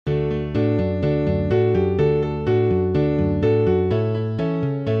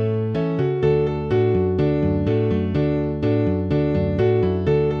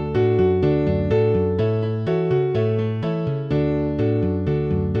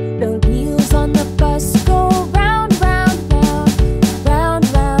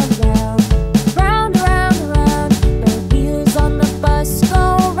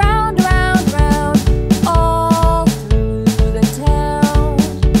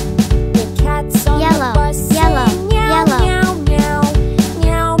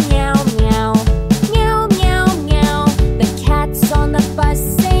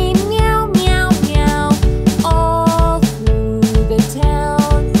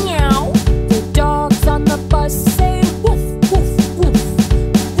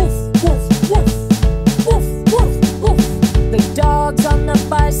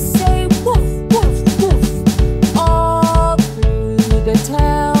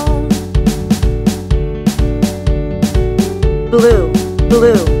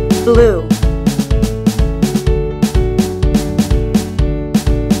blue, blue.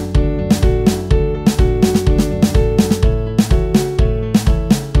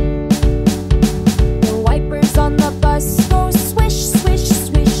 The wipers on the bus go swish, swish,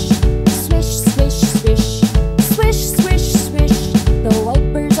 swish, swish, swish, swish, swish, swish, swish. The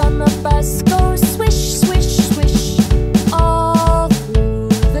wipers on the bus go swish, swish, swish, all through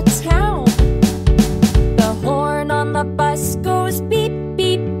the town. The horn on the bus goes beep,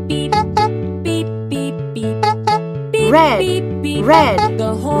 beep, beep, beep, beep, beep, beep, Red, beep, beep. red,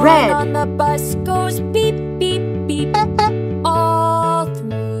 The horn red. on the bus goes beep, beep, beep, all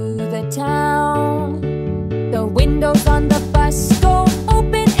through the town. The windows on the bus go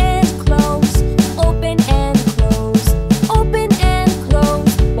open and close, open and close, open and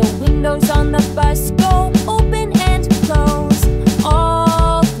close. The windows on the bus go open and close,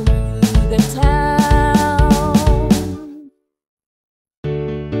 all through the town.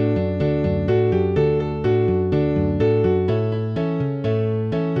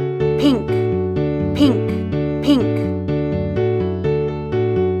 Pink, pink, pink.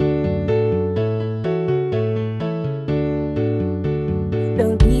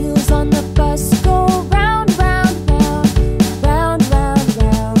 The wheels on the bus go round, round, round, round, round,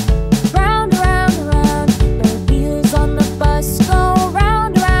 round, round, round, round. The wheels on the bus go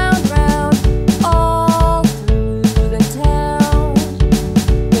round, round, round, all through the town.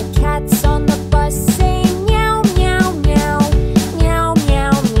 The cats on the bus say meow, meow, meow, meow,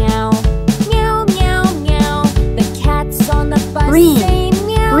 meow, meow, meow, meow, meow. The cats on the bus Green, say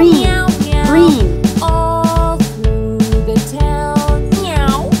meow, green, meow, meow, green. all through the town.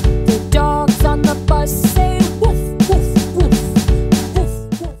 Meow. The dogs on the bus say woof, woof, woof, woof,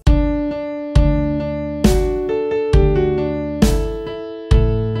 woof.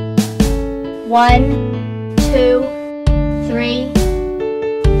 One, two, three,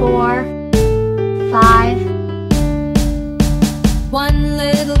 4, 5. 1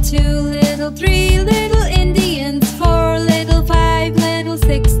 little, 2 little, 3 little Indians, 4 little, 5 little,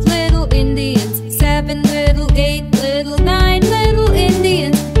 6 little Indians, 7 little, 8 little, 9 little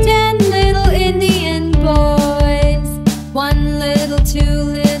Indians, 10 little Indian boys. 1 little, 2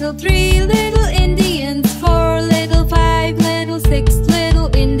 little, 3 little Indians, 4 little, 5 little, 6 little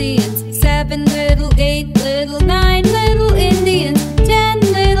Indians, 7 little, 8 little, 9 little Indians, 10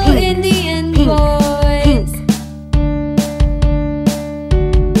 little Pink, Indian pink, boys. pink.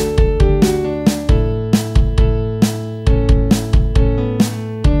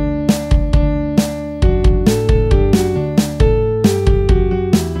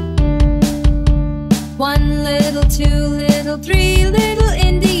 One little, 2 little, 3 little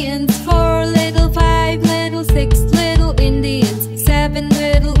Indians, 4 little, 5 little, 6 little Indians, 7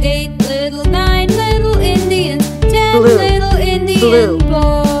 little, 8 little, 9 little Indians, 10 Blue, little Indian blue,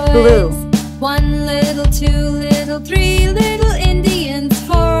 boys. blue. 1 little, 2 little, 3 little Indians,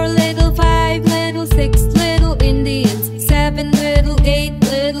 4 little, 5 little, 6 little Indians, 7 little, 8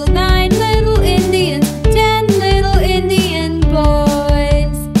 little, 9 little Indians, 10 little Indian boys.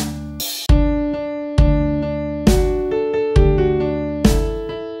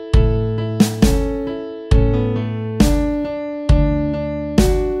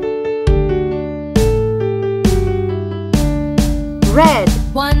 Red,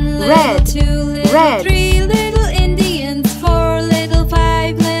 1 little, red, 2 little, red. 3 little Indians, 4 little,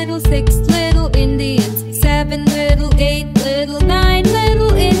 5 little, 6 little Indians, 7 little, 8 little, 9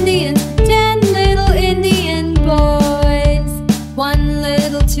 little Indians, 10 little Indian boys. 1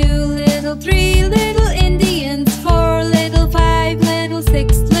 little, 2 little, 3 little Indians, 4 little, 5 little,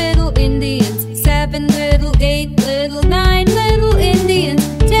 6 little Indians, 7 little, 8 little, 9 little Indians,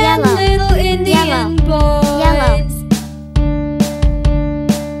 10 Yellow, little Indian boys. yellow.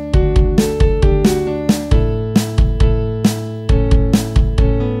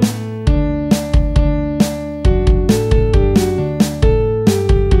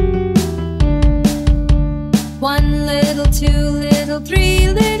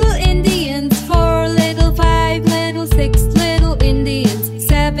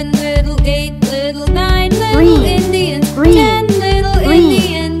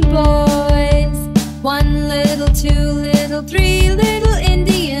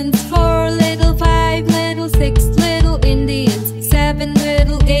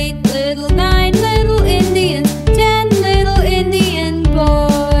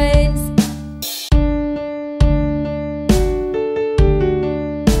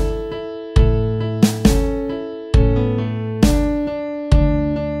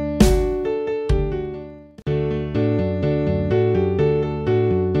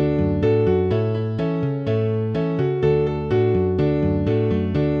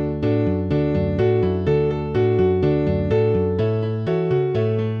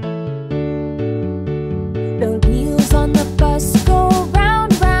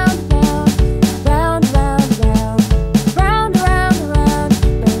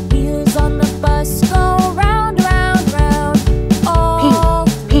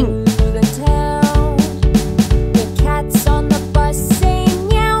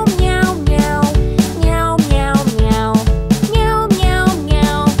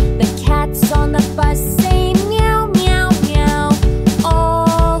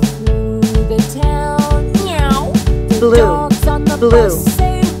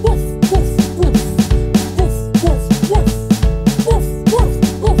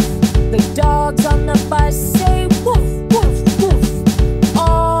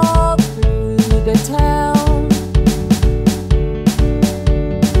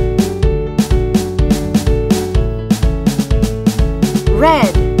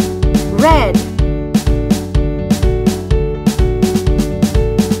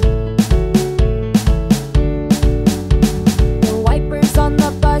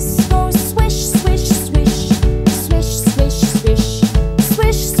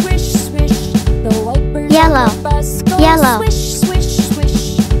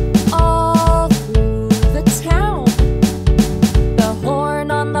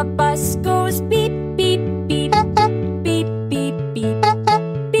 the bus goes beep, beep, beep, beep, beep, beep,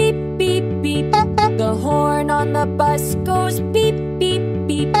 beep, beep, beep. The horn on the bus goes beep, beep,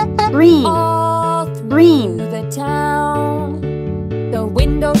 beep. Green. All through Green. the town. The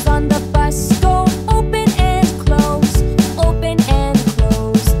windows on the bus